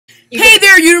Hey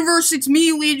there, universe! It's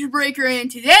me, Legion Breaker,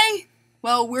 and today,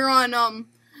 well, we're on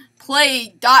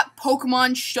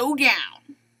Play.Pokemon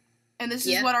Showdown, and this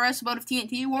is what our episode of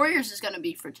Tnt Warriors is going to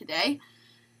be for today.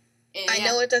 And, I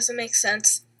know it doesn't make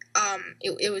sense.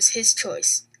 It was his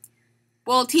choice.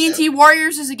 Well, Tnt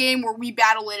Warriors is a game where we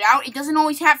battle it out. It doesn't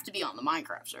always have to be on the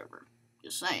Minecraft server.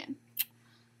 Just saying.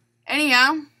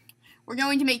 Anyhow, we're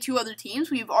going to make two other teams.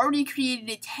 We have already created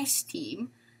a test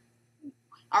team.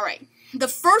 Alright, the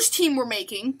first team we're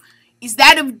making is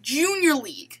that of Junior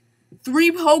League.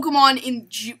 Two Pokemon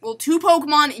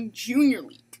in Junior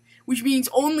League, which means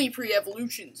only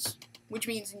pre-evolutions. Which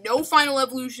means no final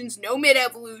evolutions, no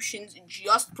mid-evolutions,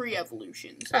 just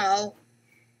pre-evolutions. Oh.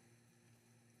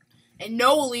 And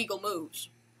no illegal moves.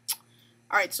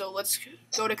 Alright, so let's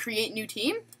go to create new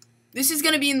team. This is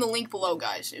going to be in the link below,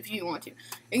 guys, if you want to.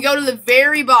 And go to the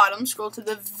very bottom, scroll to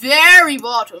the very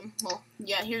bottom. Well,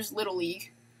 yeah, here's Little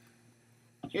League.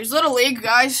 Here's Little League,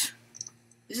 guys.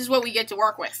 This is what we get to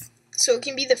work with. So it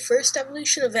can be the first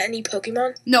evolution of any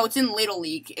Pokemon? No, it's in Little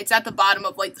League. It's at the bottom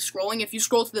of, like, the scrolling. If you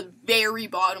scroll to the very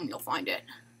bottom, you'll find it.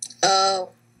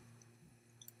 Oh.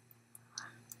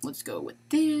 Let's go with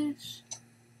this.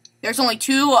 There's only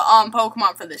two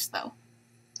Pokemon for this, though.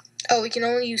 Oh, we can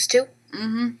only use two?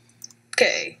 Mm-hmm.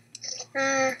 Okay.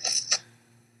 Alright.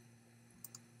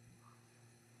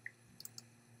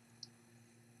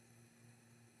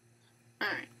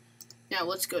 Now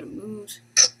let's go to moves.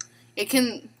 They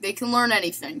can learn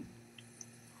anything.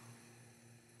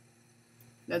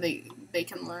 That they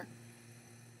can learn.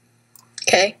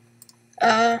 Okay.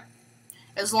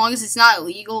 As long as it's not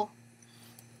illegal,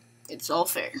 it's all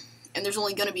fair. And there's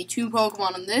only gonna be two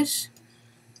Pokemon on this.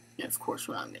 And of course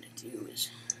what I'm gonna do is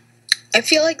I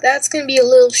feel like that's gonna be a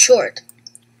little short.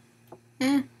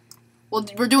 Well,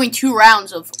 we're doing 2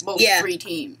 rounds of both 3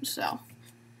 teams, so.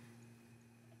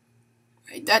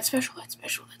 Right, that's special, that's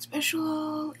special, that's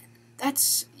special.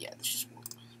 That's just.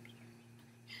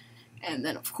 And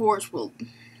then of course we'll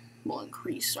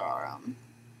increase our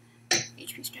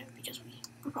HP stat because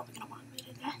we're probably gonna want to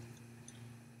do that.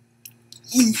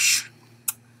 Yeesh.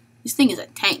 This thing is a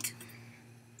tank.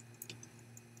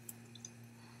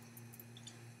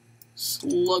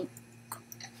 Slug.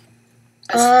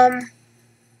 And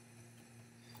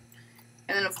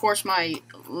then of course my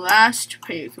last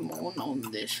Pokemon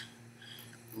on this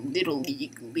Little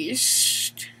League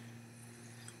list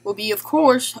will be, of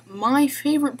course, my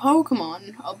favorite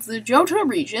Pokemon of the Johto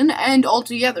region and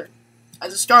altogether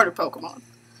as a starter Pokemon.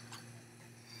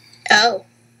 Oh.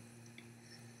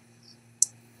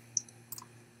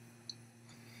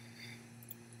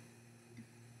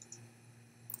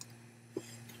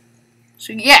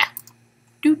 So yeah.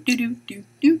 Do do do do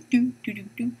do do do do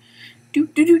do do do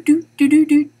do do do do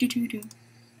do do do do.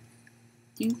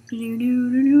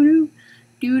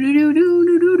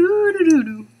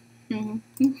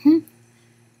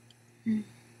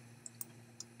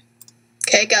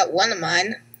 Okay, I got one of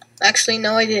mine. Actually,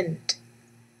 no, I didn't.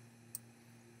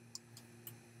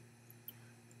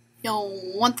 Yo,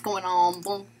 what's going on?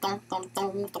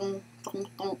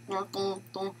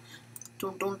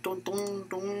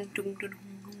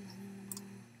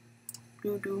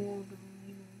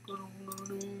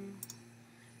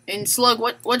 And Slug,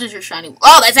 what is your shiny?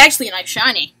 Oh, that's actually a nice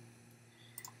shiny.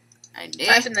 I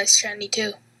have a nice shiny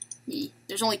too. Yeah.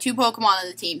 There's only 2 Pokemon on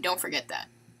the team. Don't forget that.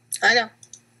 I know.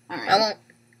 Alright. I won't.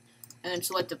 And then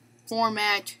select the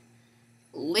format.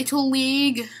 Little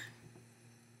League.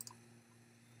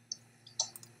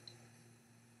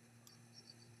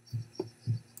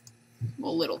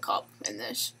 Well, Little Cup in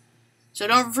this. So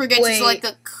don't forget to select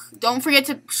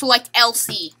select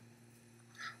LC.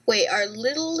 Wait, are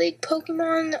Little League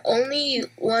Pokemon only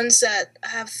ones that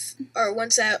have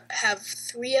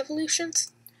 3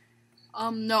 evolutions?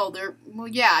 No,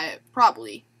 yeah,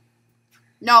 probably.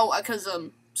 No, because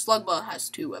Slugma has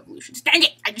 2 evolutions. Dang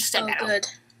it! I just said that. Oh, good.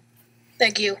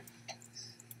 Thank you.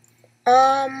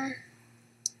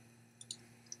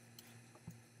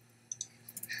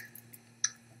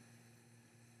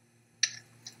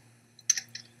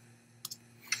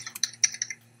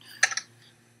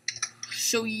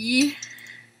 So yeah,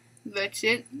 that's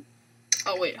it.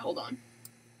 Oh wait, hold on.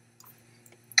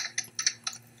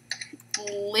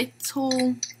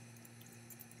 Little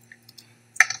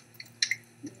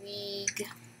League.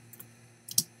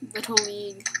 Little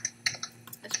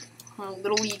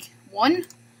League 1.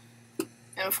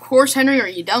 And of course, Henry, are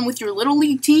you done with your Little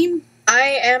League team?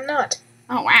 I am not.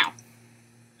 Oh wow.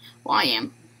 Well, I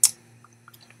am.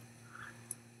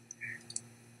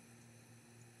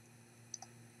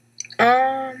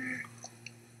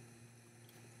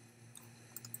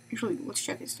 Actually, let's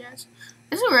check his stats.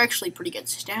 Those are actually pretty good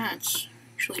stats,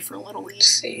 actually, for Little League. Let's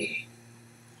see.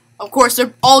 Of course,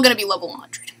 they're all going to be level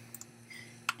 100.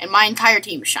 And my entire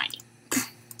team is shiny.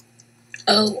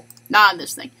 Oh. Not on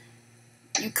this thing.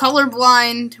 You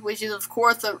colorblind, which is, of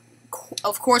course,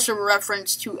 a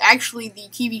reference to actually the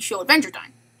TV show Adventure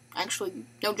Time. Actually,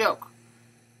 no joke.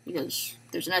 Because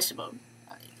there's an S mode.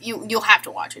 You'll have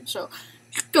to watch it, so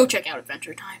go check out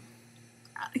Adventure Time.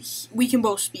 We can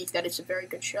both speak that it's a very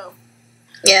good show.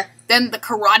 Yeah. Then the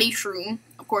Karate Shroom,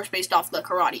 of course, based off the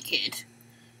Karate Kid.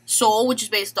 Soul, which is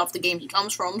based off the game he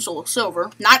comes from, Soul of Silver.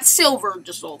 Not Silver,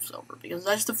 just Soul of Silver, because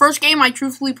that's the first game I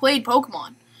truthfully played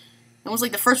Pokemon. It was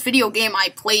like the first video game I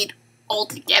played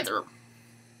altogether.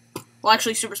 Well,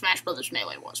 actually, Super Smash Bros.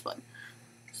 Melee was, but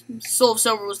Soul of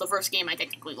Silver was the first game I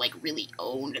technically, like, really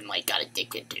owned and, like, got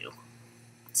addicted to.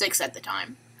 6 at the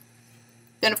time.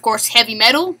 Then, of course, Heavy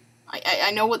Metal.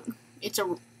 I know what...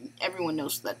 Everyone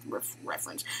knows that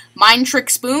reference. Mind Trick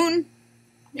Spoon.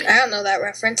 I don't know that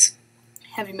reference.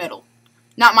 Heavy Metal.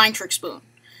 Not Mind Trick Spoon.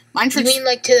 Mind Trick... You mean,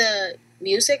 like, to the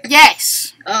music?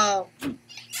 Yes! Oh.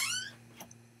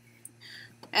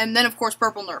 And then, of course,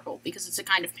 Purple Nurple, because it's a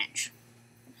kind of pinch.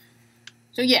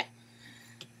 So, yeah.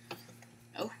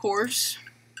 Of course.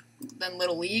 Then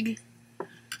Little League.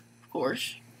 Of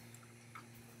course.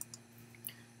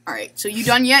 Alright, so you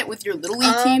done yet with your Little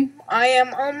League team? I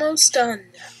am almost done.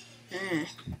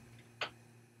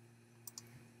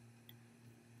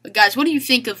 But guys, what do you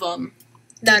think of,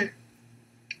 Done.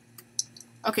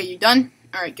 Okay, you done?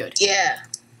 Alright, good. Yeah.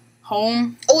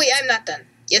 Home. Oh, wait, I'm not done.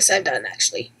 Yes, I'm done,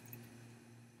 actually.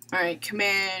 Alright,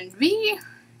 Command V.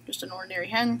 Just an ordinary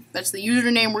hen. That's the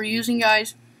username we're using,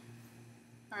 guys.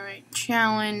 Alright,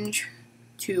 challenge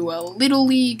to Little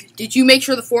League. Did you make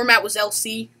sure the format was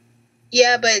LC?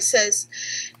 Yeah, but it says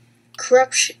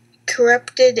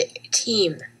corrupted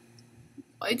team.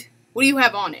 What? What do you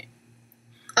have on it?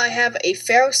 I have a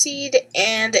Pharaoh Seed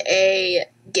and a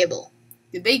Gibble.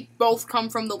 Did they both come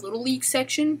from the Little League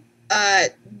section?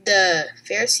 The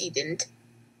Pharaoh Seed didn't.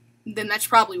 Then that's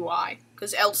probably why.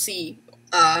 Because LC.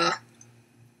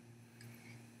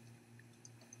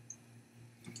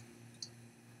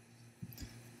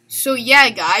 So yeah,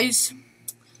 guys.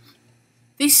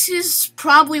 This is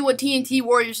probably what TNT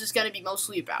Warriors is going to be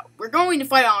mostly about. We're going to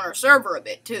fight on our server a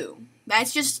bit, too.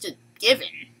 That's just a given.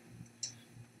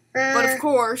 But of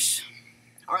course,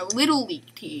 our Little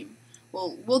League team,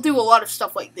 we'll do a lot of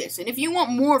stuff like this. And if you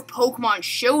want more of Pokemon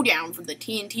Showdown for the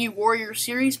TNT Warriors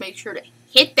series, make sure to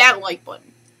hit that like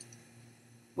button.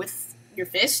 With your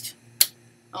fist.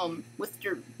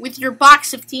 With your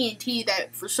box of TNT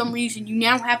that, for some reason, you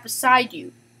now have beside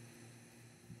you.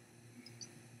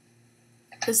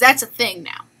 Because that's a thing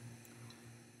now.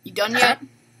 You done yet?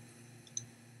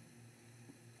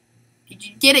 Did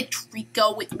you get a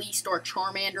Trico at least, or a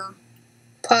Charmander?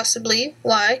 Possibly.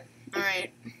 Why?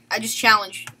 Alright. I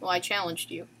challenged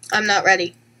you. I'm not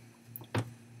ready.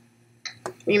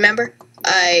 Remember?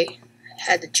 I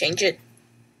had to change it.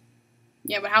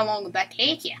 Yeah, but how long would that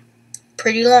take you?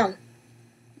 Pretty long.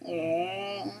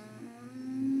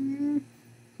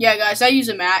 Yeah, guys, I use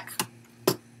a Mac.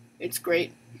 It's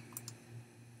great.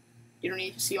 You don't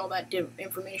need to see all that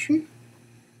information.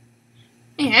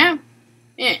 Yeah.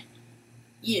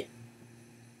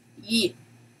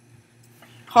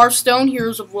 Hearthstone,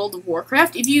 Heroes of World of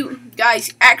Warcraft. If you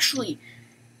guys actually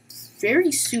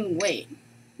very soon,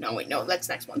 no, that's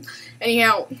next month.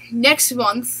 Anyhow, next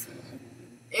month,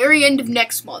 very end of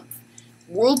next month,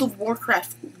 World of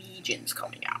Warcraft Legion's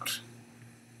coming out.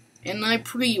 And I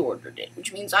pre-ordered it,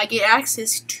 which means I get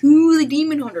access to the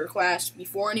Demon Hunter class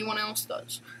before anyone else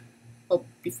does. Well,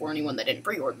 before anyone that didn't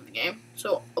pre-order the game.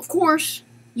 So, of course,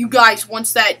 you guys,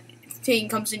 once that thing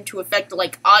comes into effect,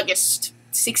 like August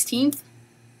 16th,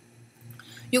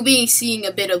 you'll be seeing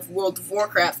a bit of World of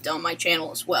Warcraft on my channel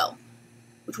as well,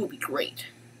 which will be great.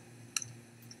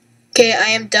 Okay,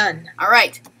 I am done.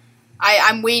 Alright,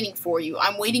 I'm waiting for you.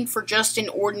 I'm waiting for just an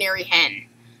ordinary hen,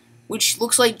 which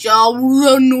looks like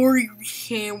Jalnori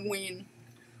can win.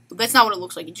 But that's not what it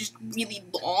looks like. It's just really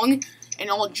long and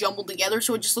all jumbled together,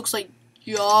 so it just looks like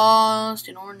just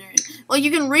an ordinary. Like, you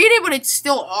can read it, but it's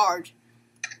still hard.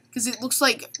 Because it looks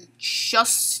like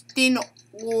Justin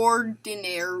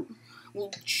Ordinary.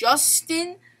 Well,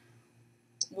 Justin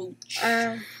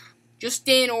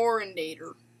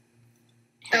Orinator.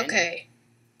 Okay.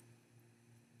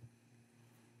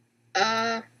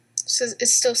 It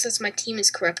still says my team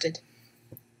is corrupted.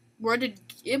 Where did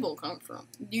Gibble come from?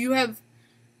 Do you have...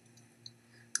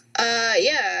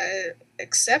 yeah,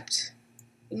 except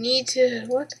you need to,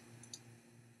 what?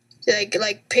 To,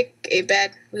 like, pick a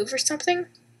bad move or something?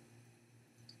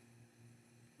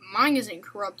 mine isn't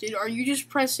corrupted. Are you just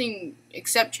pressing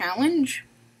accept challenge?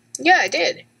 Yeah, I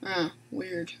did.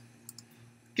 Weird.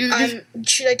 Dude,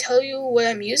 should I tell you what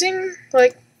I'm using?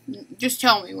 Like, just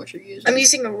tell me what you're using. I'm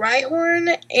using a Rhyhorn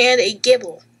and a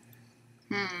Gibble.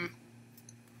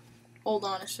 Hold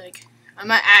on a sec. I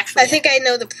might actually. I think I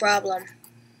know the problem.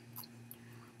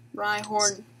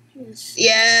 Rhyhorn is.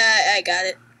 Yeah, I got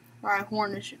it.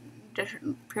 Rhyhorn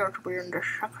doesn't appear to be in the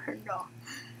section.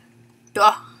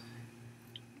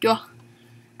 Duh.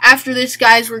 After this,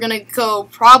 guys, we're gonna go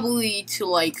probably to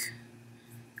like.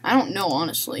 I don't know,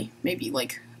 honestly. Maybe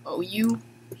like OU,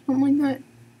 something like that.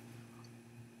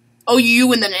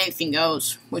 OU and then anything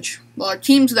goes, which are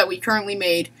teams that we currently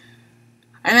made.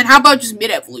 And then how about just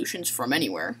mid-evolutions from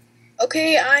anywhere?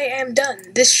 Okay, I am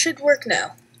done. This should work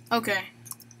now. Okay.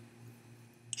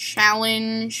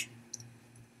 Challenge.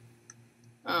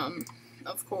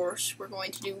 Of course, we're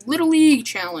going to do Little League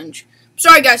Challenge.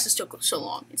 Sorry, guys, this took so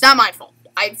long. It's not my fault.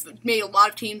 I've made a lot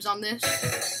of teams on this.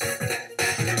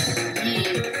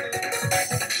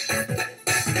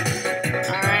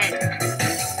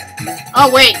 Oh,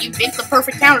 wait, you picked the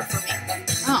perfect counter for me.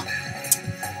 Oh.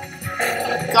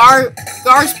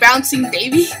 Gar's bouncing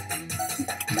baby?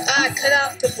 Cut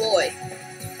off the boy.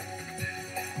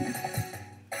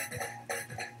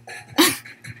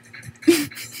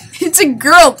 It's a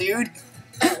girl, dude.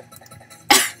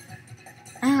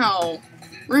 Ow.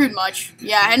 Rude much.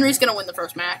 Yeah, Henry's gonna win the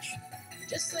first match.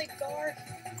 Just like Gar,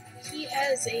 he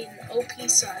has an OP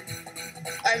son.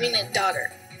 I mean, a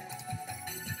daughter.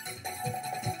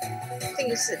 I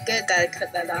think it's good that I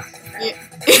cut that off. Yeah.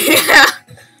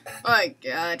 Oh my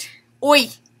god. Oi!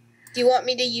 Do you want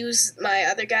me to use my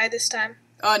other guy this time?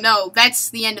 No, that's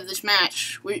the end of this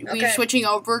match. We're Okay. switching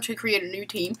over to create a new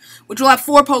team, which will have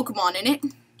 4 Pokemon in it.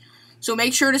 So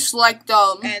make sure to select,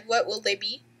 And what will they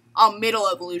be? Middle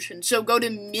evolution. So go to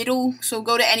middle, so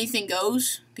go to anything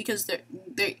goes, because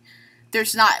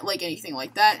there's not, like, anything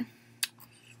like that.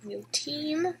 New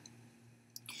team?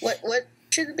 What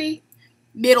should it be?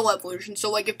 Middle evolution. So,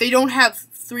 like, if they don't have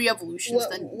 3 evolutions,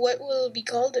 then... What will it be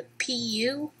called?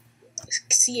 PU?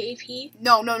 CAP?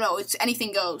 No, it's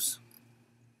anything goes.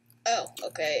 Oh,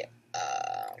 okay.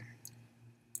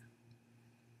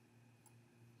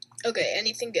 Okay,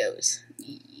 anything goes.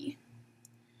 Yeah.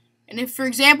 And if, for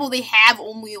example, they have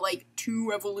only, like,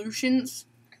 2 evolutions,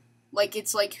 like,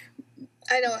 it's like...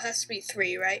 I know, it has to be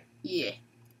 3, right? Yeah.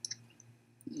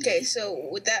 Okay, so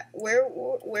would that... Where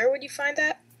would you find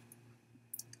that?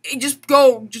 Just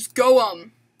go to, just go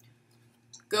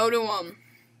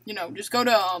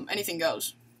to, anything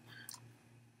goes.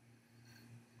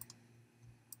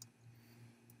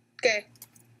 Okay.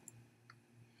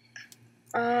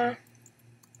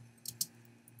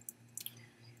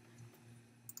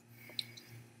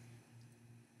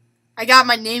 I got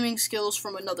my naming skills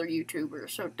from another YouTuber,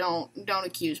 so don't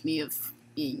accuse me of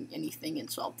being anything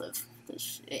insultive.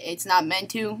 It's not meant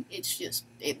to. It's just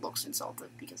it looks insultive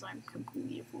because I'm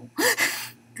completely a fool.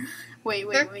 wait.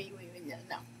 Yeah,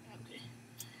 no. Okay.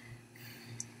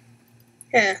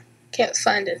 Yeah, can't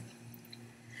find it.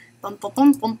 What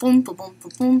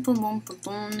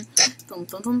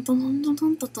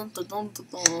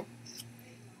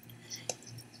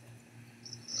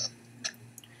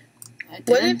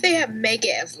if they have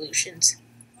mega evolutions?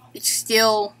 It's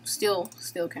still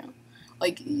count.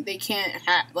 Like they can't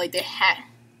have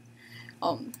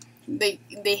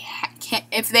can't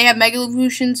if they have mega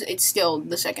evolutions, it's still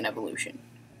the second evolution.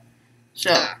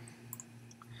 So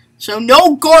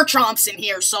no Garchomps in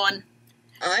here, son.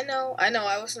 I know,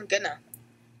 I wasn't gonna.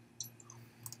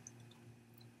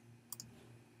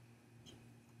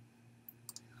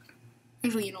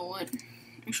 Actually, you know what?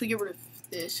 Actually, get rid of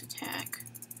this attack.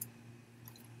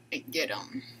 And get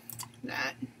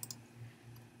that.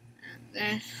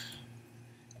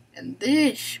 And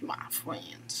this, my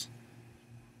friends,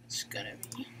 it's gonna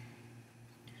be.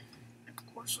 Of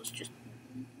course, let's just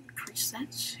increase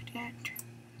that stat.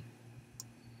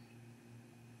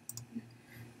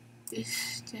 This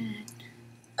stat.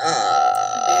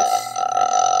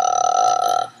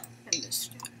 And this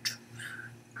stat.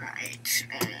 Alright,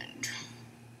 and.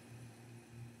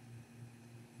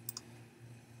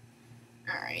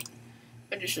 Alright.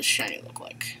 What does this shiny look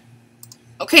like?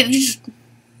 Okay, just.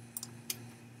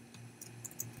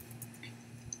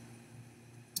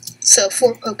 So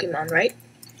 4 Pokemon, right?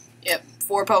 Yep,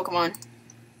 4 Pokemon.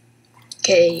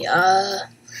 Okay,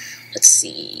 let's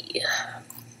see.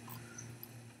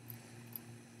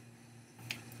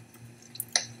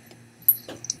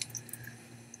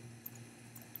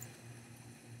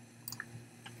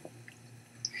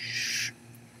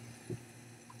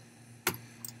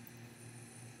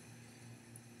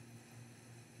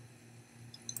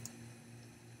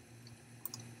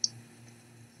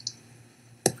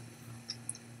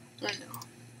 I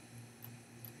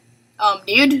know.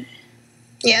 Dude?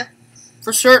 Yeah?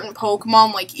 For certain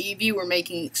Pokemon like Eevee, we're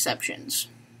making exceptions.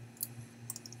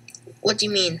 What do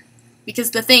you mean?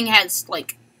 Because the thing has,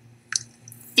 like,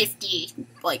 50,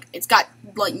 like, it's got,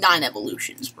 like, 9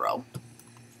 evolutions, bro.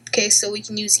 Okay, so we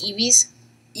can use Eevees?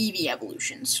 Eevee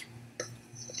evolutions.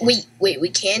 Wait, we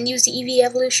can use the Eevee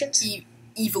evolutions?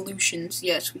 Evolutions,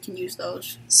 yes, we can use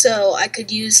those. So I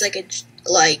could use, like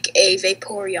a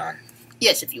Vaporeon?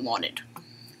 Yes, if you wanted.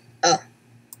 Oh.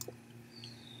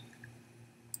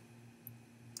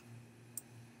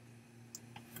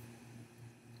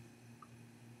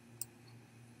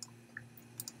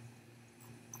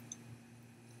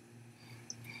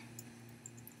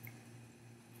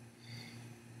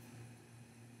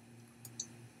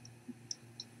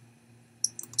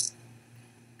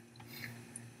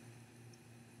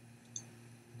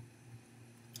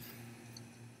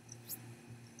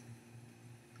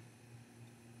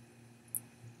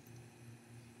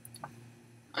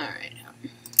 Alright.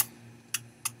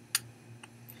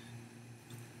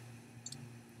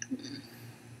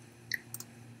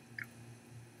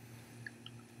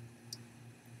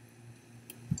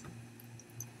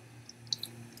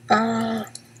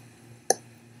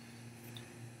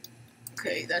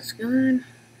 Okay, that's good.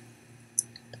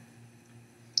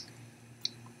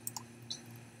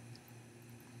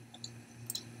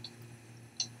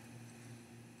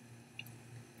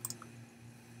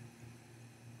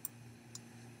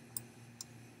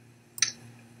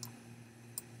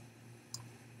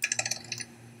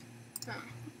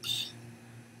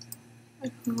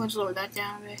 Let's lower that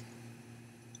down a bit.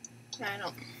 I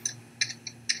don't.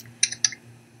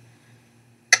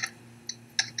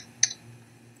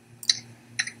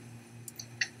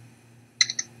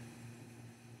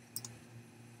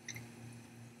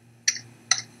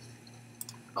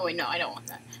 Oh wait, no, I don't want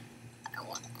that. I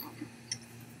want.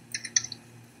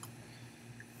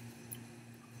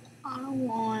 I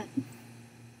want.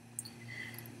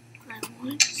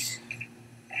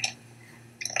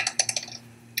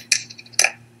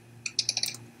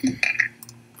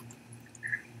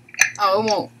 Oh,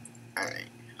 it won't. Alright.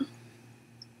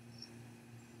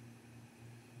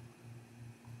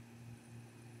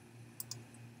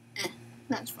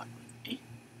 That's fine with me.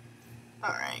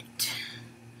 Alright.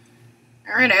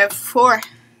 Alright, I have 4.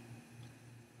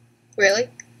 Really?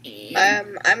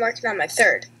 And I'm working on my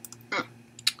 3rd.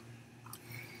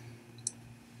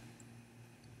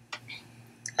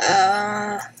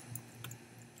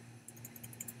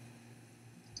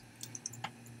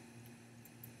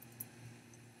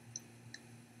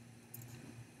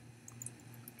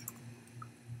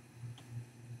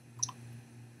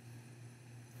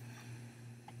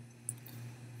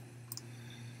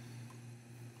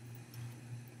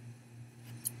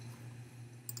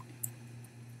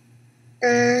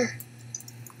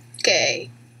 Okay.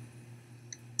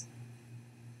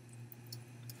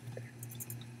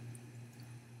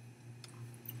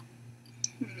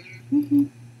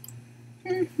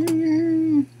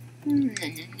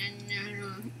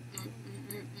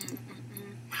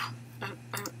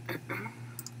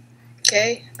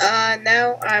 Okay,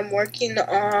 now I'm working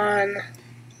on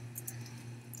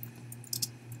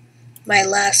my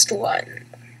last one.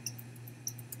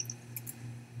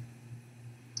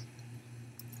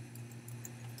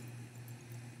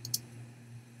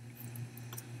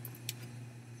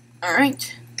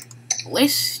 Alright.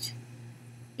 List.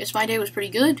 Guess my day was pretty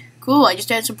good. Cool, I just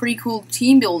had some pretty cool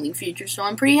team building features, so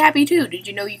I'm pretty happy too. Did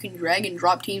you know you can drag and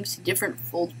drop teams to different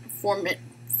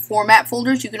format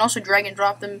folders? You can also drag and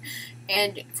drop them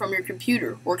and from your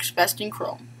computer. Works best in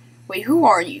Chrome. Wait, who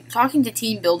are you? Talking to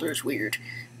team builder is weird.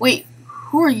 Wait,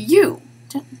 who are you?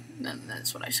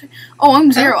 That's what I say. Oh,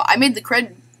 I'm Zero. I made the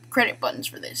credit buttons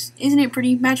for this. Isn't it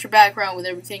pretty? Match your background with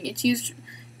everything. It's used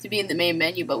to be in the main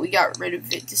menu, but we got rid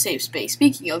of it to save space.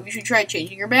 Speaking of, you should try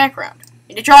changing your background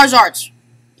into Charizards.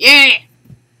 Yeah!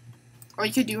 Or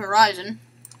we could do Horizon.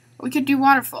 Or we could do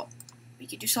Waterfall. We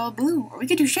could do Solid Blue. Or we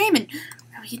could do Shaman.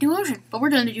 Or we could do Ocean. But we're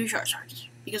done to do Charizards.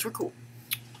 Because we're cool.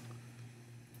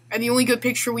 And the only good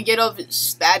picture we get of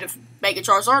is that of Mega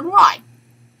Charizard Y.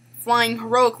 Flying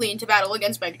heroically into battle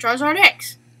against Mega Charizard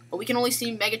X. But we can only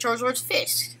see Mega Charizard's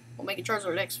fist. Well, Mega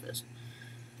Charizard X fist.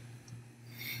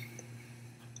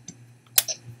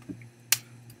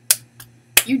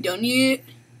 You done yet?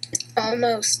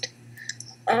 Almost.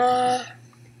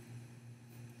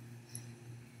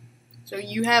 So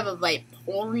you have a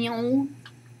Vaporeon?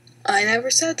 I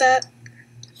never said that.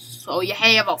 So you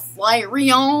have a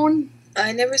Flareon?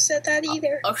 I never said that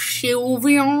either. A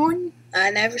Sylveon? I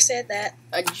never said that.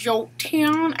 A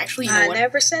Jolteon? Actually, you know I what?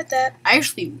 never said that. I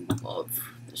actually love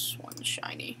this one,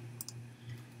 shiny.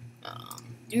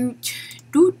 Doot,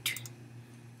 doot.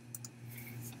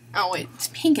 Oh wait, it's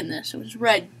pink in this. It was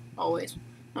red always.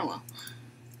 Oh well.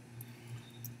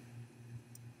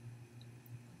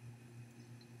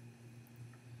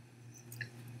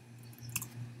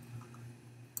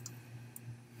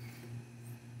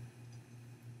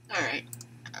 All right.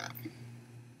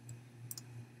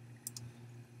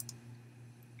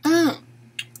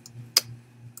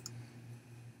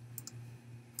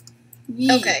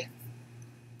 Yeah. Okay.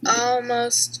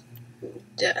 Almost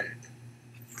done.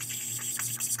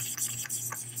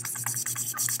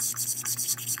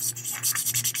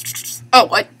 Oh,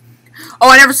 what? Oh,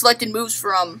 I never selected moves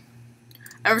from.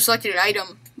 I never selected an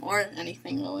item or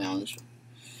anything really on this.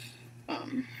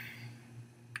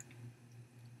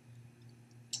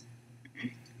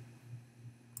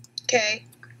 Okay.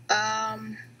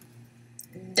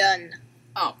 Done.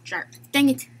 Oh, sure. Dang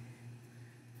it.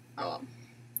 Oh well.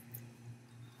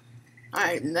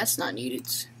 Alright, that's not needed.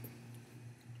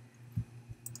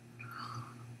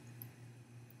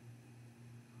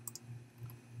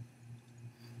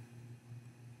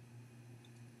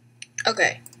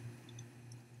 Okay.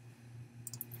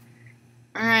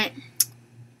 Alright.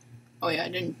 Oh yeah, I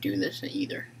didn't do this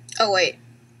either. Oh, wait.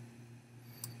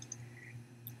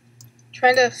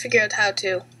 Trying to figure out how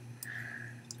to.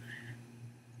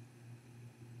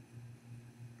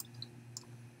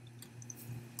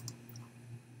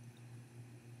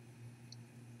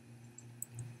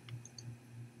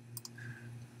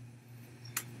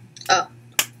 Oh.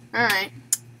 Alright.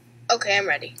 Okay, I'm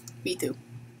ready. Me too.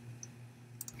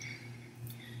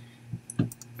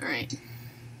 Alright.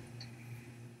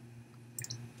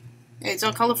 Hey, it's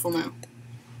all colorful now.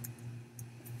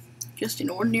 Just an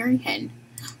ordinary hen.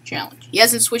 Challenge. He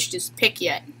hasn't switched his pick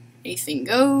yet. Anything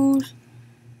goes.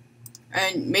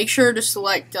 And make sure to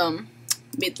select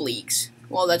mid-leagues.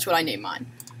 Well, that's what I name mine.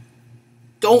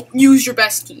 Don't use your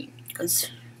best team,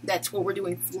 because that's what we're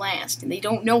doing last, and they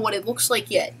don't know what it looks like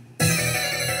yet.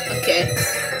 Okay.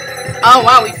 Oh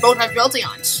wow, we both have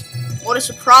Jolteons. What a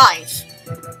surprise.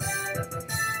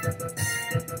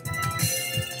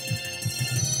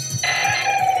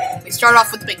 We start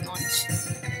off with the big ones.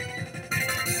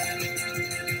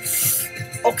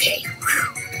 Okay.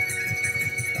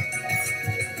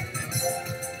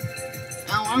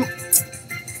 Oh well.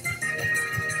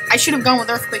 I should have gone with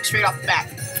Earthquake straight off the bat.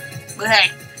 But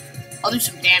hey, I'll do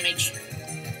some damage.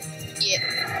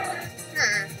 Yeah.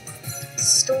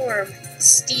 Storm.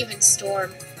 Steven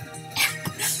Storm.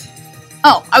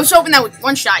 Oh, I was hoping that would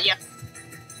one-shot you.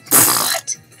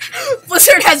 What?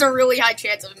 Blizzard has a really high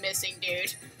chance of missing,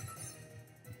 dude.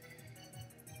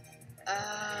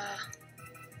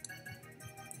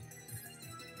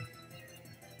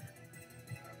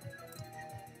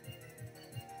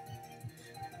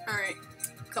 Alright,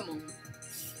 come on.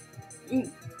 Ooh,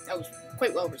 that was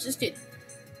quite well resisted.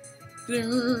 Dang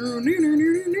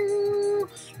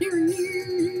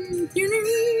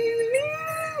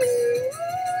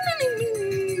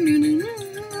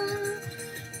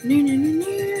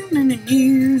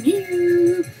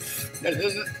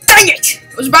it!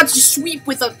 I was about to sweep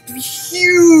with a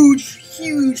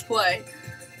huge play.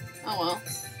 Oh well.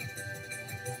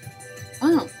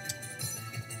 Oh.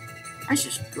 That's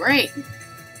just great.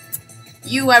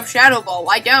 You have Shadow Ball,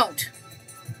 I don't.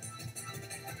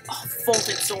 Oh,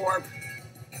 Voltage Orb.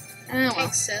 Oh well.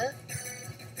 Thanks, sir.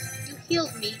 You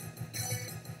healed me.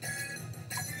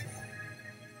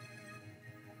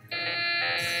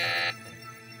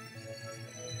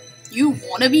 You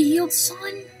wanna be healed,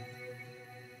 son?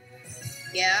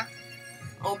 Yeah.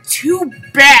 Oh, too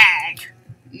bad.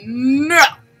 No.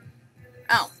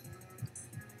 Oh.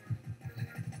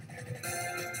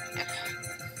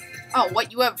 Oh,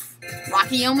 what? You have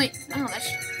Rocky Helmet? Oh, that's...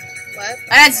 What?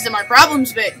 That adds to my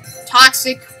problems, but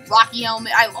Toxic, Rocky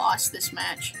Helmet, I lost this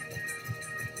match.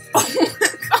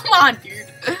 Come on, dude.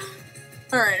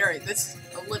 Alright, that's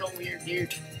a little weird,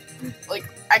 dude. Like,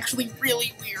 actually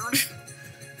really weird.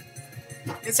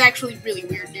 It's actually really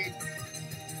weird, dude.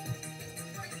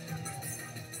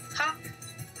 Huh?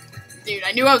 Dude,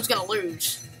 I knew I was gonna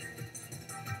lose.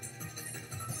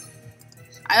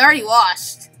 I already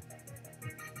lost.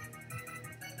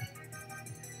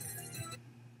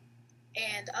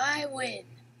 And I win.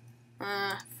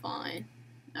 Fine.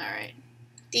 Alright.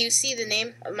 Do you see the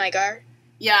name of my guard?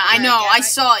 Yeah, I know. I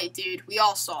saw it, dude. We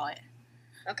all saw it.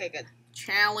 Okay, good.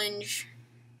 Challenge.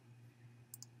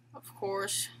 Of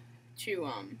course. To,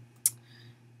 of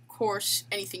course,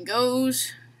 anything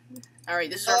goes.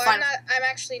 Alright, this is our final... I'm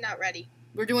actually not ready.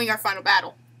 We're doing our final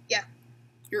battle. Yeah.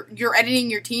 You're editing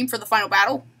your team for the final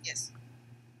battle? Yes.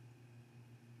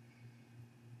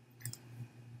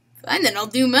 Fine, then I'll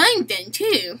do mine then,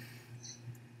 too.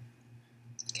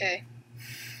 Okay.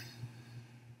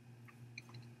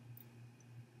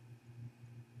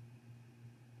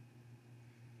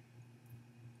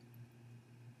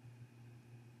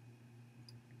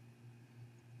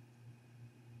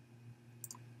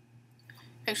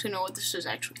 Actually, no, this is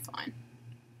actually fine.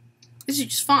 This is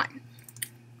just fine.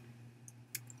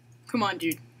 Come on,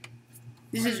 dude.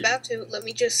 This I'm is about to. Let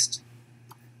me just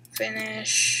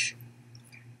finish.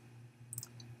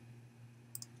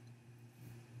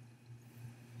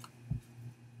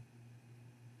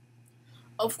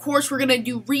 Of course, we're gonna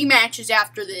do rematches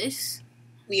after this.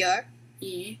 We are?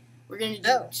 Yeah. We're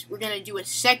gonna do a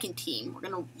second team. We're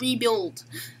gonna rebuild.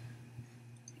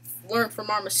 Learn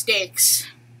from our mistakes.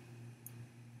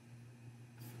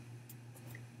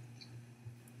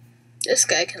 This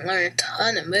guy can learn a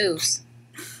ton of moves.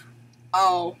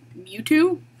 Oh,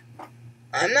 Mewtwo?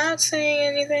 I'm not saying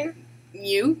anything.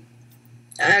 Mew?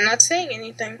 I'm not saying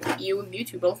anything. You and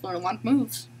Mewtwo both learn a lot of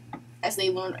moves. As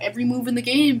they learn every move in the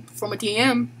game from a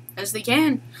TM as they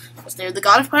can. Because they're the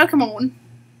god of Pokemon.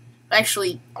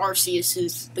 Actually, Arceus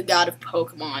is the god of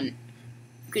Pokemon.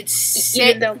 You could say,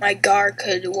 Even though my Gar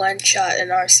could one-shot an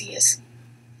Arceus.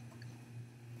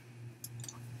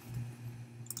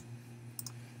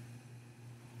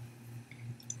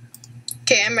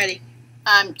 Okay, I'm ready.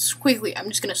 I'm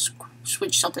just gonna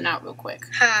switch something out real quick.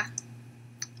 Ha.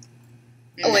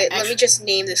 Oh wait, let me just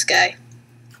name this guy.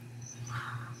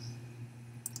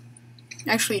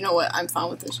 Actually, you know what? I'm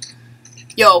fine with this.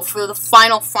 Yo, for the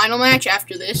final match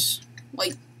after this,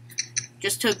 like,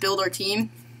 just to build our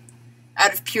team,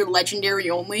 out of pure legendary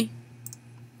only.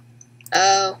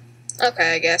 Oh,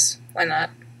 okay, I guess. Why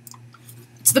not?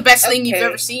 It's the best thing you've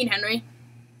ever seen, Henry.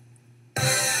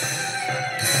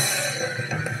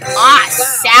 Wow.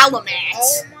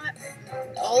 Salamence.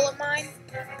 All of mine?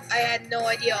 I had no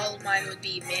idea all of mine would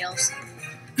be males.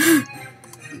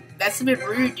 That's a bit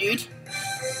rude, dude.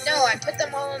 No, I put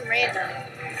them all in random.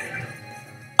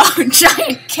 Oh,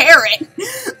 giant carrot.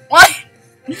 What?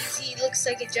 He looks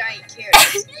like a giant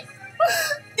carrot.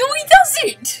 No, he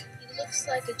doesn't. He looks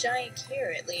like a giant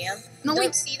carrot, Liam. No, you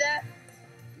don't see that?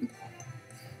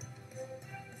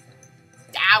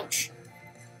 Ouch.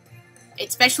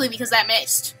 Especially because that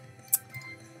missed.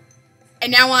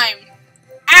 And now I'm...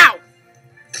 Ow!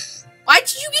 Why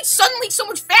did you get suddenly so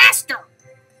much faster?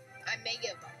 I Mega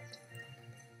Evolved.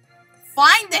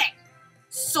 Fine then,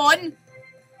 son.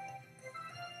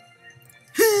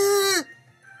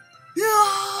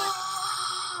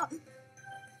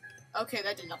 Okay,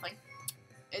 that did nothing.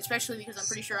 Especially because I'm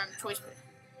pretty sure I'm choice.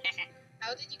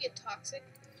 How did you get toxic?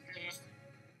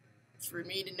 It's for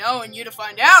me to know and you to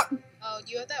find out. Oh,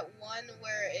 do you have that one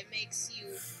where it makes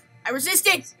you... I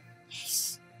resisted.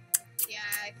 Yes. Yeah,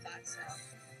 I thought so.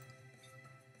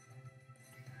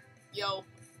 Yo,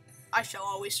 I shall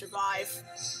always survive.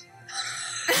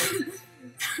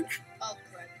 Oh,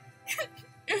 crud.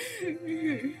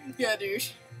 Yeah, dude.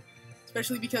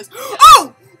 Especially because...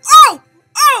 Oh! Oh!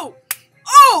 Oh!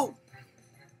 Oh!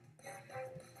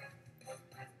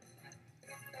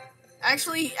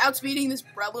 Actually, outspeeding this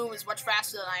Breloom is much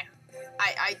faster than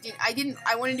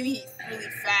I wanted to be really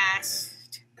fast.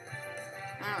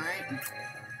 Alright.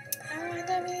 I want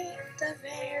to be the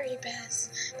very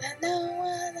best that no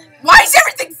one ever... Why is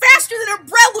everything faster than a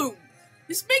Breloom?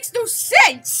 This makes no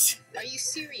sense! Are you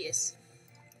serious?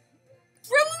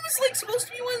 Breloom is like supposed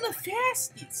to be one of the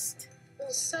fastest.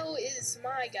 Well, so is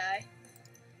my guy.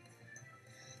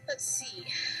 Let's see.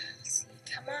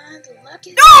 Come on, the luck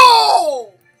is...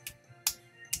 No!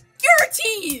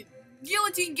 Guillotine!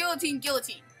 Guillotine, guillotine,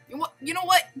 guillotine. You know what? You know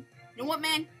what? You know what,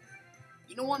 man?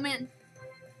 You know what, man?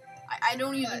 I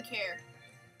don't even care.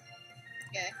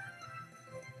 Okay.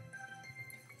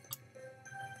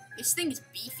 This thing is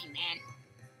beefy, man.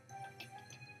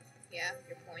 Yeah,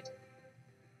 your point.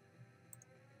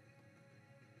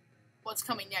 What's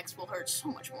coming next will hurt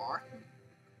so much more.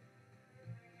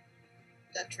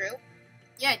 Is that true?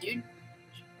 Yeah, dude.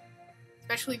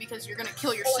 Especially because you're gonna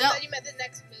kill Oh, yourself. I thought you meant the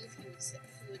next move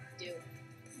he would do.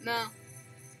 No.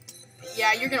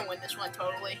 Yeah, you're gonna win this one,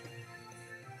 totally.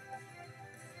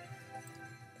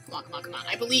 Come on, come on, come on.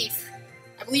 I believe.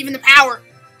 I believe in the power.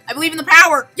 I believe in the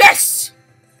power. Yes!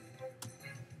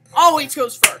 Always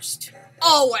goes first.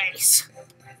 Always.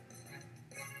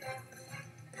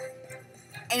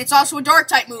 And it's also a dark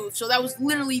type move, so that was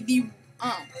literally the...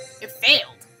 it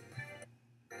failed.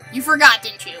 You forgot,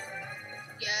 didn't you?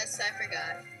 Yes, I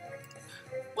forgot.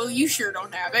 Well, you sure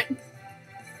don't have it.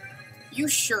 You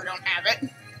sure don't have it.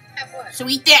 Have what? So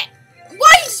eat that.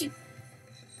 Why is you...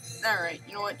 Alright,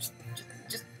 you know what?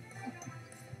 Just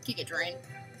kick it, Drain.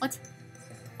 What?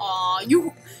 Aw,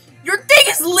 your thing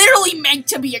is literally meant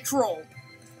to be a troll.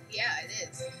 Yeah, it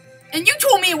is. And you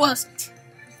told me it wasn't.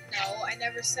 No, I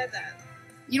never said that.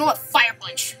 You know what? Fire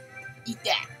Punch. Eat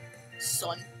that,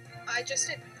 son. I just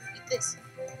did. Eat this.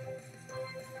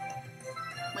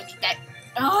 I'm gonna eat that.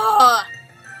 Ah!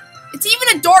 It's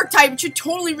even a dark type. It should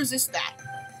totally resist that.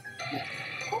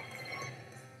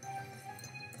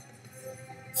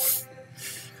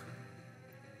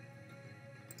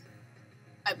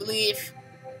 I believe.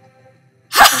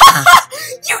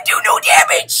 You do no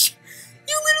damage!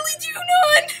 You literally do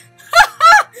none!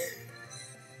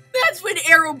 That's when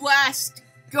Aeroblast,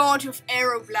 God of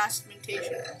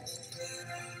Aeroblastmentation.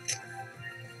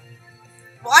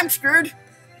 Well, I'm screwed.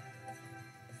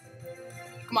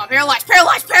 Come on, paralyze,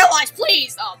 paralyze, paralyze,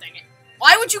 please! Oh, dang it.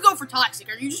 Why would you go for Toxic?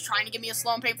 Are you just trying to give me a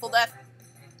slow and painful death?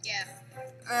 Yeah.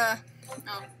 Oh,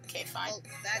 okay, fine. Well,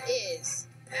 that is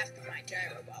after my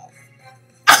gyro ball.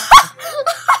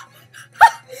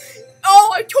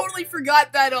 Oh, I totally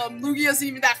forgot that, Lugia's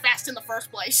even that fast in the first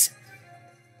place.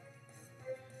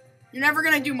 You're never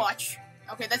gonna do much.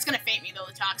 Okay, that's gonna faint me, though,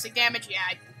 the Toxic damage.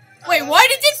 Yeah, Wait, why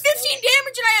did it did 15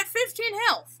 damage and I had 15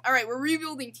 health? Alright, we're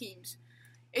rebuilding teams.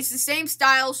 It's the same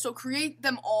style, so create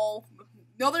them all.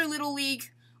 Another Little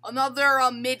League, another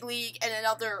Mid-League, and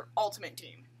another Ultimate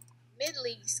team.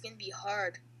 Mid-League's gonna be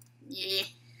hard. Yeah.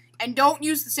 And don't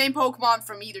use the same Pokemon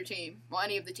from either team. Well,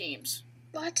 any of the teams.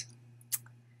 What?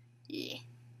 Yeah.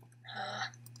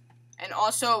 And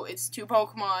also, it's 2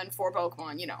 Pokemon, 4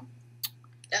 Pokemon, you know.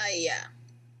 Yeah.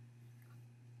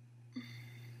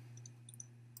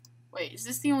 Wait, is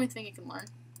this the only thing it can learn?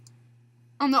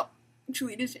 Oh, no.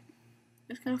 Actually, it isn't.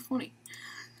 It's kind of funny.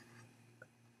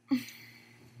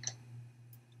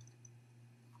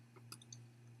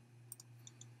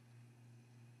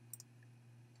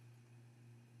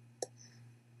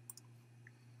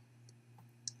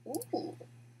 Ooh.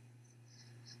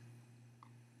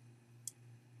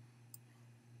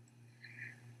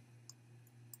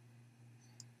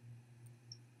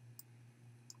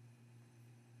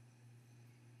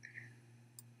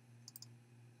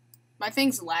 My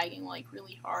thing's lagging, like,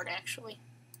 really hard, actually.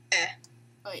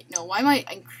 Wait, no, why am I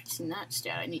increasing that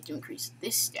stat? I need to increase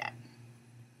this stat.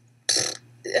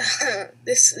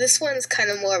 This one's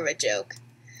kind of more of a joke.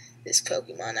 This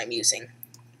Pokemon I'm using.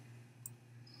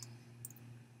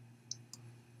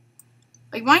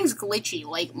 Like, mine's glitchy.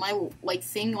 Like, my, like,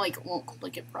 thing, like, won't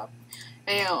click it properly.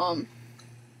 And,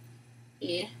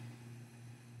 yeah.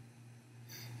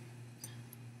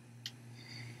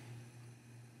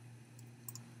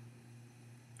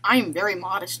 I am very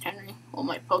modest, Henry. Well,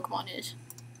 my Pokemon is.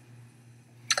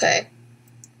 Okay.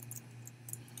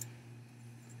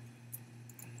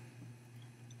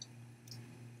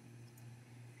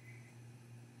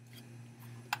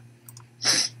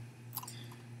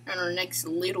 And our next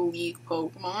Little League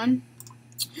Pokemon.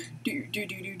 Okay,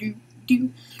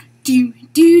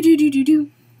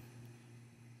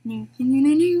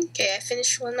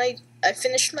 I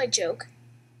finished my joke.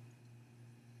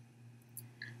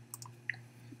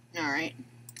 Alright.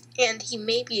 And he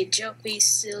may be a joke, but he's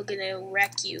still gonna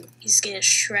wreck you. He's gonna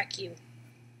Shrek you.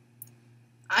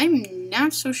 I'm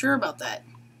not so sure about that.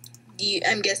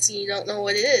 I'm guessing you don't know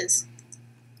what it is.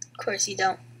 Of course you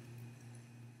don't.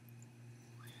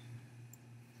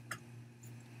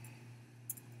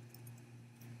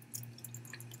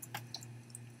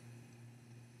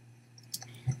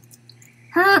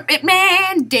 Hermit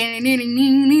Man!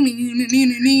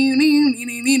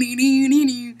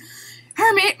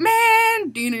 Hermit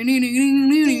Man!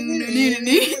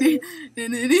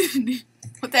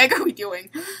 What the heck are we doing?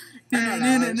 I don't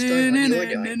know, I'm just doing what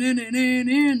you're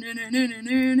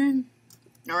doing.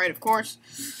 Alright, of course.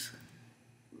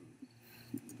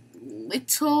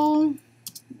 Little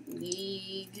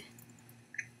League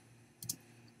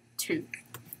 2.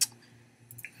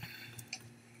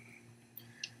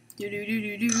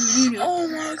 Oh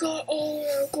my god, oh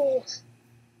my god.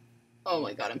 Oh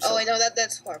my god, I'm so... Oh, I know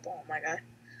that's horrible, oh my god.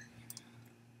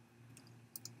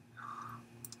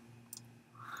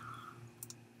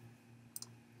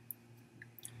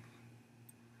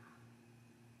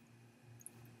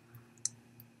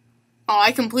 Oh,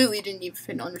 I completely didn't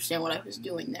even understand what I was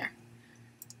doing there.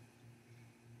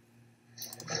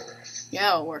 Yeah,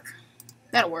 that'll work.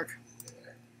 That'll work.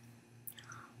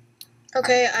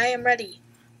 Okay, I am ready.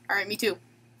 Alright, me too.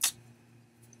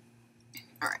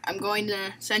 Alright, I'm going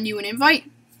to send you an invite.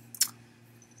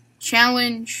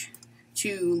 Challenge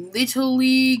to Little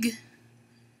League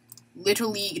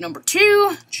number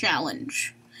 2.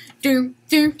 Challenge. I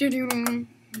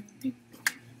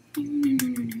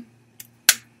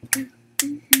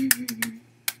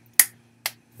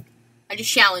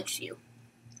just challenged you.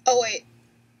 Oh, wait.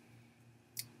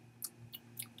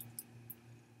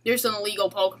 There's an illegal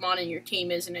Pokemon in your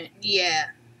team, isn't it?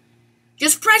 Yeah.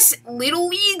 Just press Little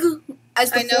League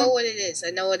as the I know what it is.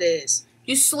 I know what it is.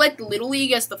 Just select Little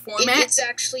League as the format. It's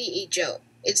actually a joke.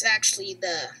 It's actually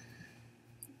the...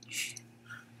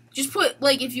 Just put,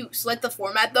 like, if you select the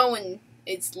format, though, and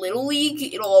it's Little League,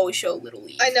 it'll always show Little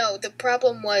League. I know. The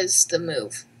problem was the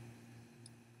move.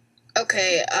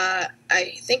 Okay, I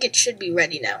think it should be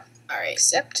ready now. Alright.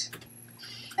 Accept.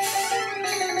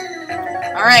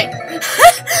 Alright.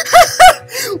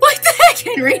 What the heck,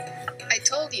 Henry? I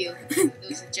told you. It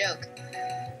was a joke.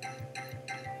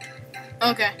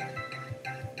 Okay.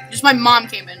 Just my mom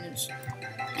came in and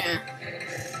yeah.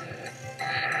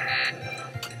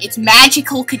 It's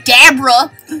Magical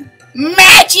Kadabra.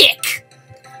 Magic!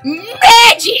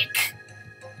 Magic!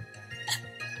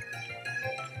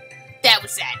 That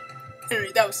was sad.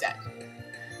 Henry, that was sad.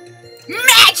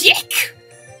 Magic!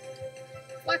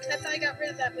 What? I thought I got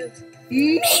rid of that move.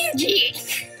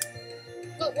 Magic!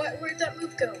 But where'd that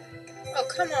move go? Oh,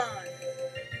 come on.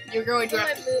 You're going to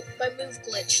have to... My move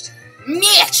glitched.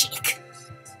 Magic!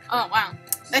 Oh, wow.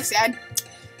 That's sad.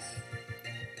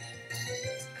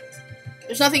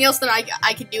 There's nothing else that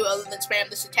I can do other than spam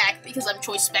this attack because I'm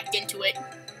choice spec'd into it.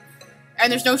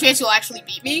 And there's no chance you'll actually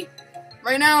beat me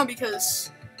right now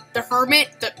because the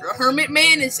Hermit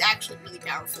Man is actually really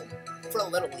powerful for a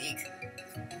Little League.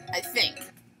 I think.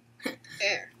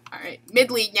 There. Alright,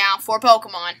 Mid-League now, 4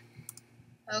 Pokemon.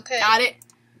 Okay. Got it?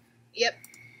 Yep.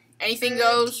 Anything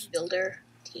goes. Team builder.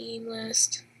 Team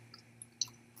list.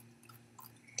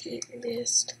 Team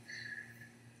list.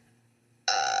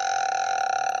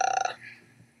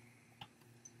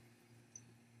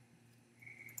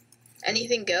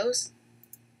 Anything goes?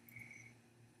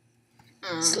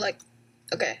 Select.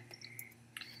 Okay.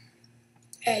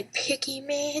 Add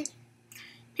Pokemon.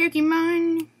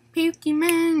 Pokemon.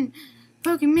 Pokemon.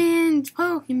 Pokemons.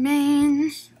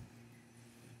 Pokemons.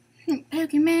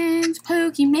 Pokemons.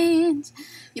 Pokemons.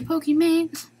 Your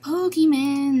Pokemons.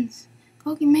 Pokemons.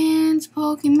 Pokemons.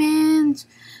 Pokemons.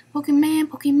 Pokemon.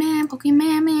 Pokemon.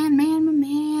 Pokemon.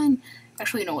 Man.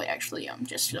 Actually, no way. Actually,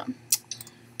 just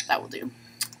that will do.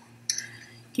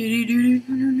 No.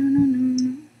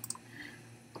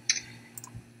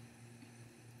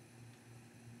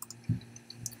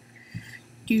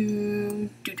 Do.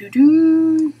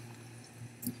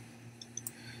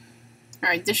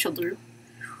 Alright, this shall do.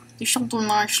 This shall do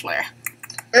nicely.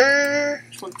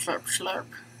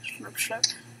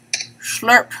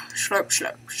 Slurp.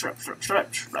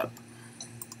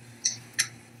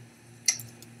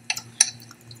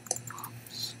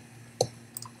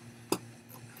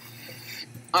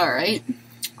 Alright.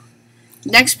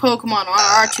 Next Pokemon on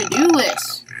our to-do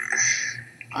list.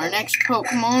 Our next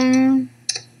Pokemon...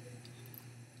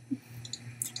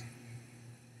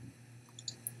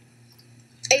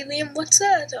 Hey Liam, what's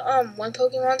that one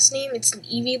Pokemon's name? It's an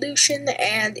evolution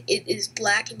and it is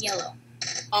black and yellow.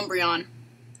 Umbreon.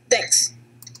 Thanks.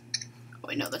 Oh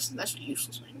wait, no, that's a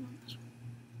useless item.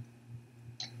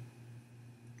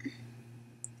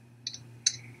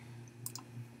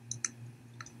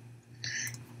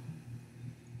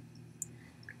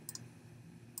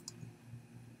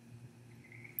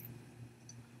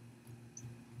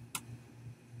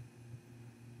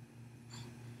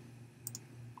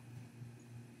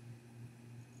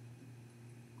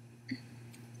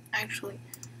 Actually,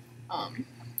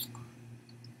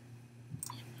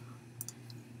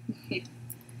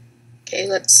 Okay,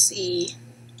 let's see.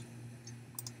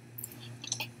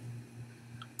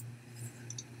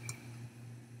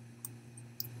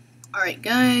 Alright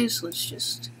guys, let's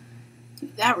just do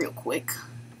that real quick.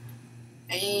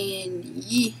 And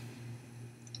yeah.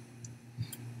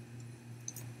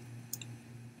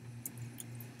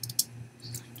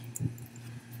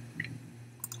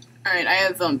 Alright, I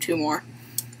have 2 more.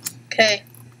 Okay.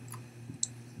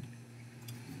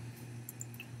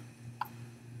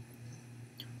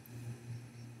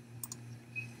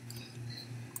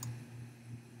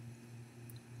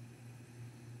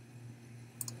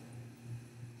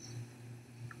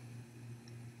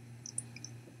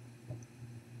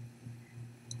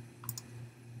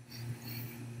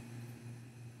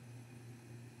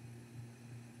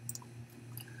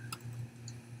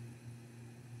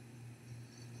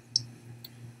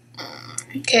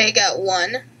 Okay, got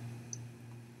 1.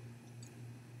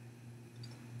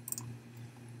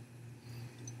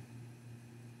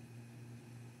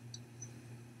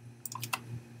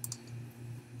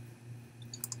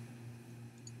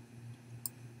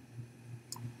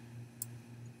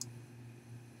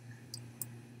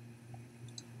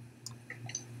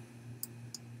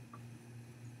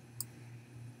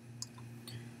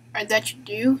 Alright, that should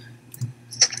do.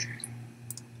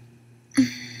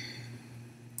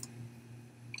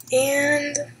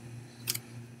 And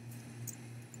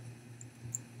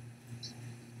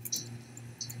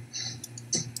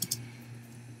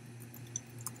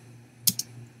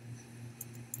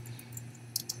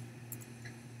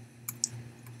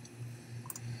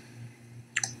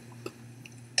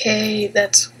okay,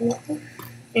 that's one.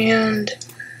 And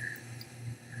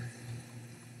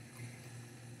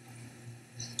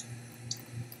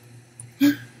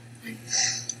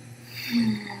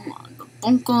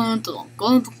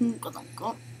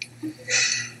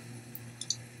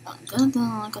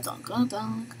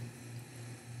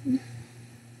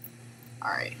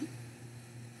Alright.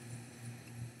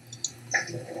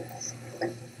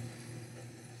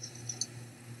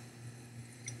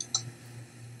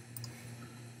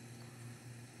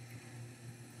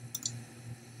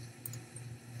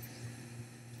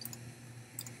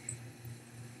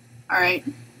 Alright.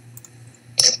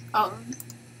 Oh.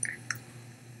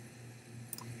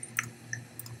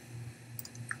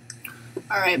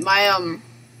 Alright, my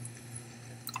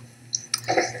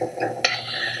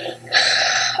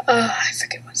I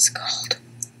forget what it's called.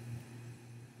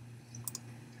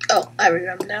 Oh, I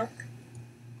remember now.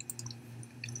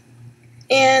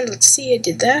 And let's see, I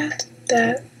did that.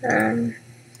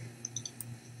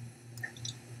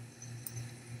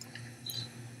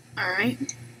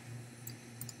 Alright.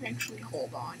 Actually,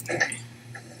 hold on here.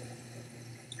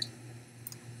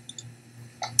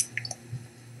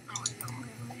 Oh, no,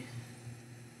 really.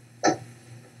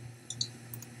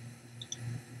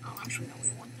 Oh, actually, no, we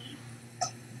want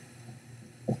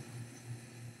that.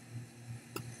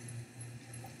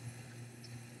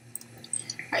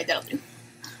 Alright, that'll do.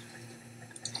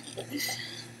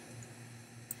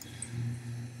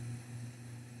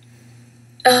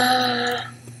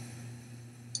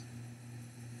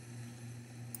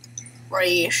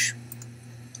 Right-ish.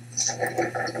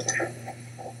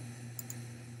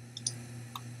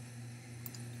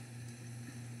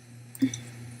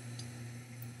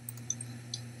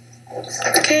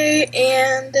 Okay,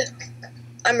 and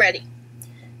I'm ready.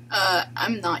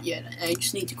 I'm not yet. I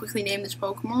just need to quickly name this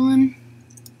Pokemon.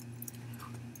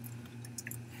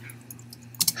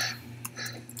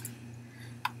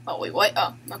 Oh, wait, what?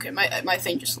 Oh, okay, my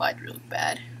thing just lagged really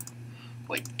bad.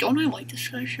 Wait, don't I like this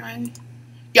guy shiny?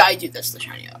 Yeah, I do, that's the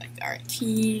shiny I like. Alright,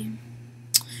 team.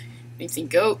 Anything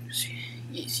goes.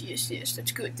 Yes,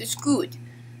 that's good, that's good.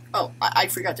 Oh, I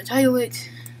forgot to title it.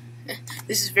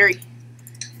 This is very...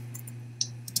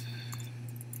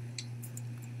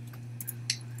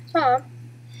 Mom,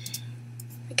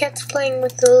 my cat's playing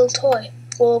with the little toy,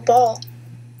 little ball.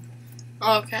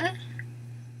 Okay.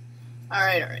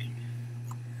 Alright.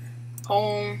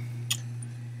 Home.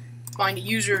 Find a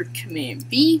user, Command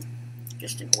B.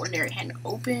 Just an ordinary hand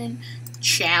open.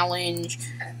 Challenge.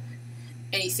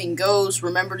 Anything goes.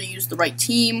 Remember to use the right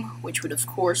team, which would, of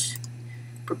course,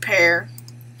 prepare.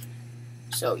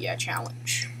 So, yeah,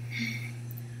 challenge.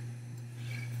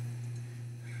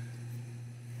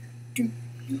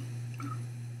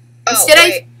 Oh,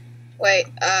 wait,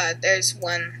 there's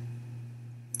one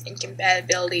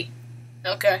incompatibility.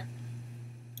 Okay.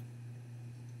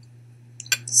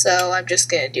 So I'm just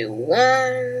gonna do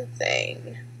one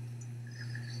thing.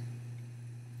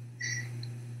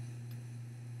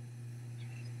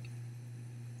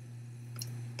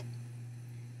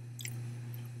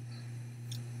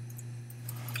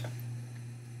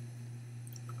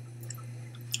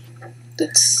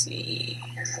 Let's see.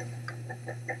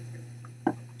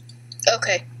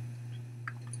 Okay.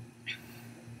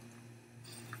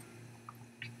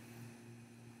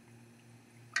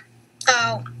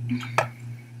 Oh.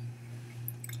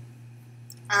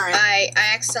 Alright. I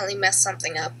accidentally messed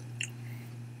something up.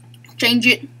 Change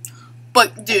it.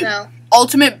 But, dude, No.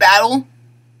 Ultimate Battle,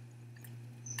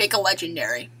 pick a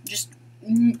legendary. Just,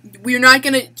 we're not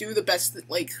gonna do the best,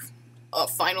 like,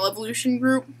 final evolution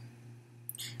group.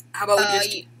 How about we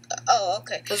just... oh,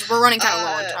 okay. Because we're running kind of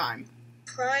low on time.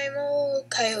 Primal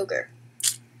Kyogre.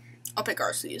 I'll pick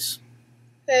Arceus.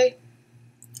 Okay.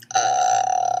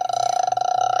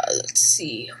 Let's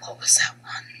see. What was that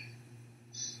one?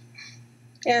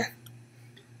 Yeah.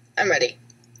 I'm ready.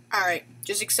 Alright,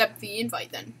 just accept the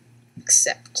invite then.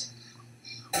 Accept.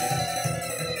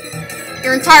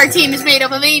 Your entire team is made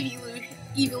up of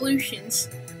evolutions.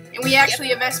 And we actually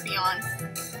have Espeon.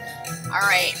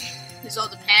 Alright, this all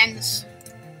depends.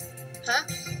 Huh?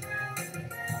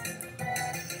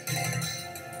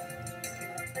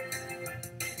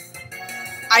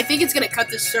 I think it's gonna cut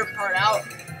this certain part out.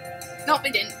 Nope,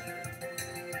 it didn't.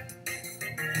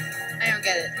 I don't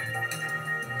get it.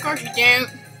 Of course you don't.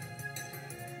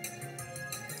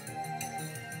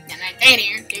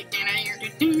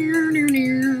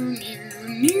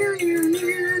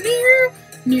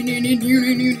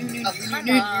 come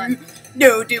on.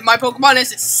 No, dude, my Pokemon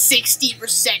has a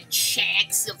 60%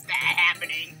 chance of that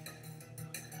happening.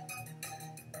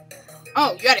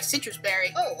 Oh, you had a citrus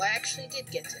berry. Oh, I actually did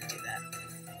get to do that.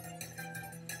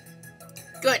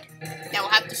 Good. Now we'll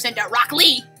have to send out Rock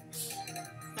Lee.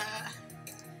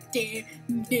 Okay,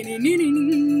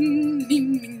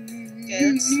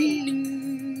 let's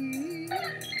see.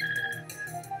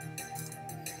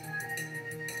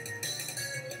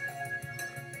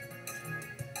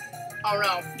 Oh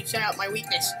no, you sent out my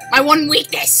weakness. My one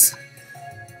weakness!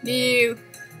 No. Yeah.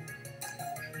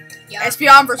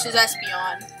 Espeon versus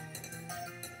Espeon.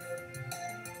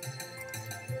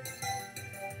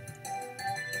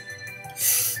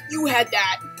 You had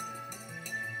that.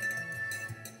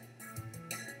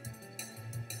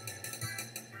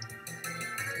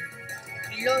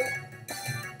 No.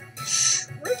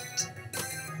 Shrek.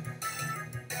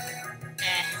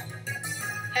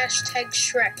 Hashtag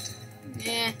Shrek.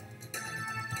 Eh.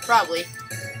 Probably.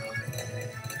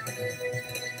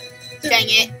 Dang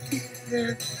it.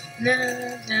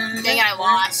 Dang it, I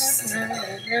lost.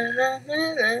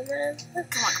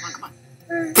 Come on.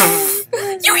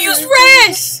 You used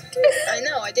Rest! I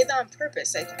know, I did that on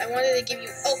purpose. I wanted to give you.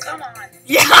 Oh, come on!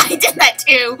 Yeah, I did that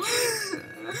too.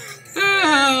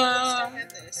 I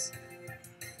have this.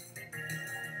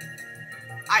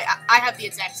 I have the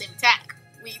exact same attack.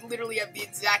 We literally have the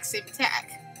exact same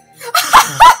attack.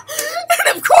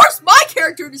 And of course, my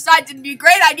character decides it'd be a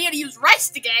great idea to use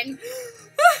Rest again.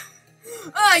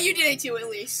 You did it too, at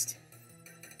least.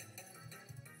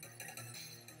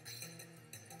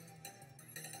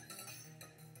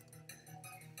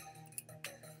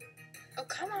 Oh,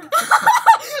 come on!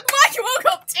 Mike woke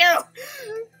up too.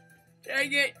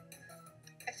 Dang it.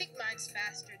 I think mine's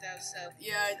faster though, so.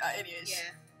 Yeah, it is.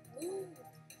 Yeah. Ooh.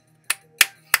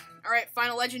 Alright,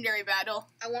 final legendary battle.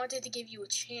 I wanted to give you a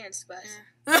chance, but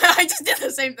I just did the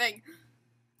same thing.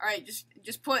 Alright,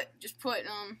 just put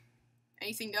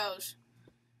anything goes.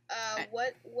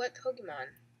 what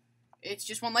Pokemon? It's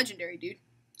just one legendary, dude.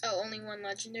 Oh, only one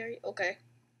legendary? Okay.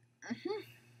 Mm-hmm.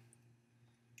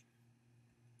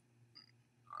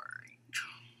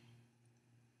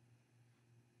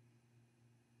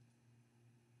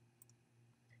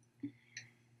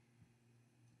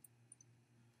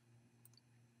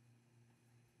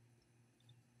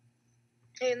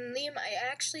 And Liam, I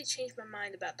actually changed my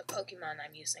mind about the Pokemon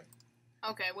I'm using.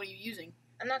 Okay, what are you using?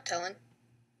 I'm not telling.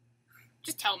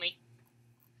 Just tell me.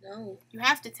 No. You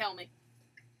have to tell me.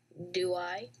 Do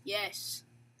I? Yes.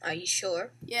 Are you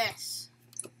sure? Yes.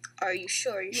 Are you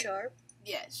sure? Are you sure?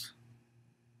 Yes.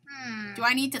 Hmm. Do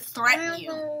I need to I threaten don't you?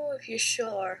 know if you're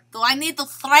sure. Do I need to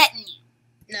threaten you?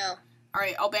 No.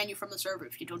 Alright, I'll ban you from the server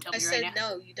if you don't tell I me said right now.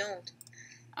 no, you don't.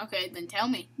 Okay, then tell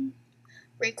me.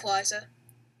 Rayquaza.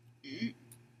 Mm.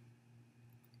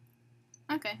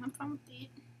 Okay, I'm fine with it.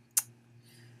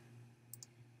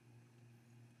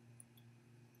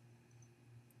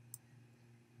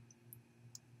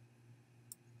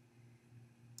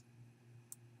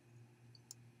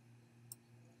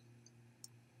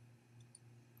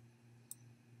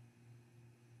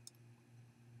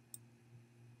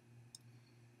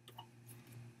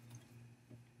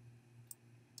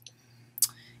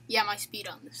 Yeah, my speed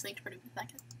on this thing's pretty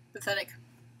pathetic.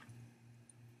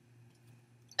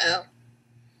 Oh.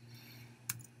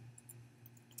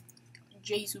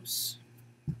 Jesus.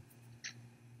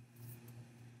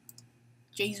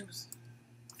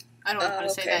 I don't know how to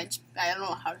say that. I don't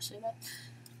know how to say that.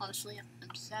 Honestly,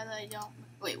 I'm sad that I don't.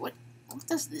 Wait, what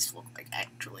does this look like,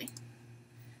 actually?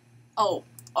 Oh.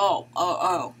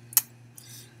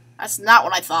 That's not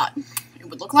what I thought it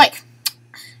would look like.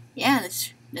 Yeah,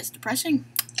 that's depressing.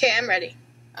 Okay, I'm ready.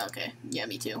 Okay, yeah,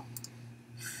 me too.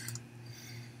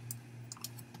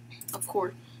 Of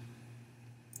course.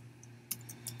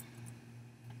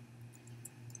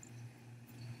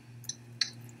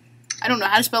 I don't know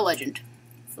how to spell legend.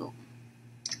 So.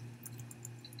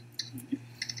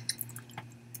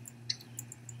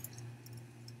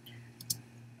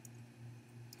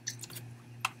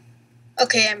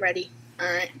 Okay, I'm ready.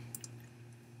 Alright.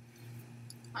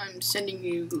 I'm sending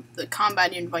you the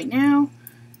combat invite now.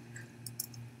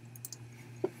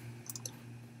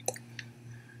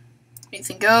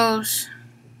 Anything goes.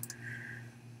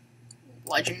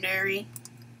 Legendary.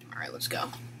 Alright, let's go.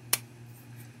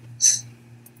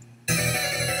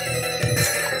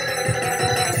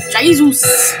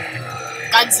 Jesus!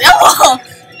 Godzilla!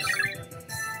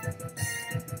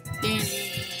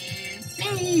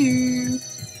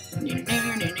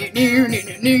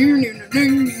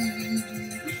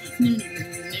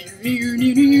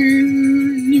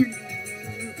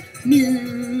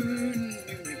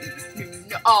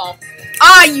 Oh,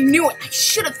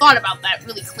 thought about that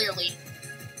really clearly.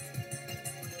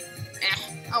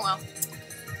 Oh well.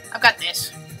 I've got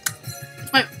this.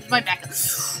 It's my backup.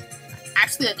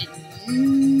 Actually, that did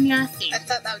nothing. I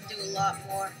thought that would do a lot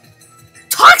more.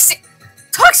 Toxic!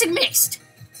 Toxic mixed!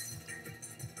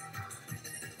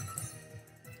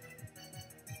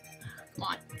 Come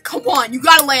on. Come on, you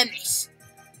gotta land this.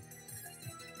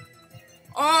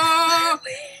 Oh!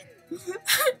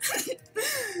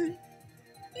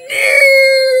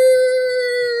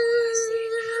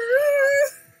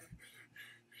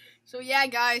 So yeah,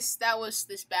 guys, that was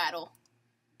this battle.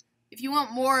 If you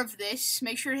want more of this,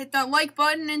 make sure to hit that like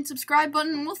button and subscribe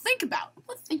button, and we'll think about it.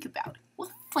 We'll think about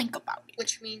it.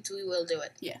 Which means we will do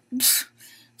it. Yeah.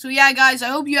 So yeah, guys, I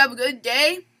hope you have a good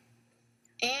day.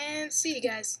 And see you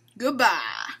guys.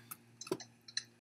 Goodbye.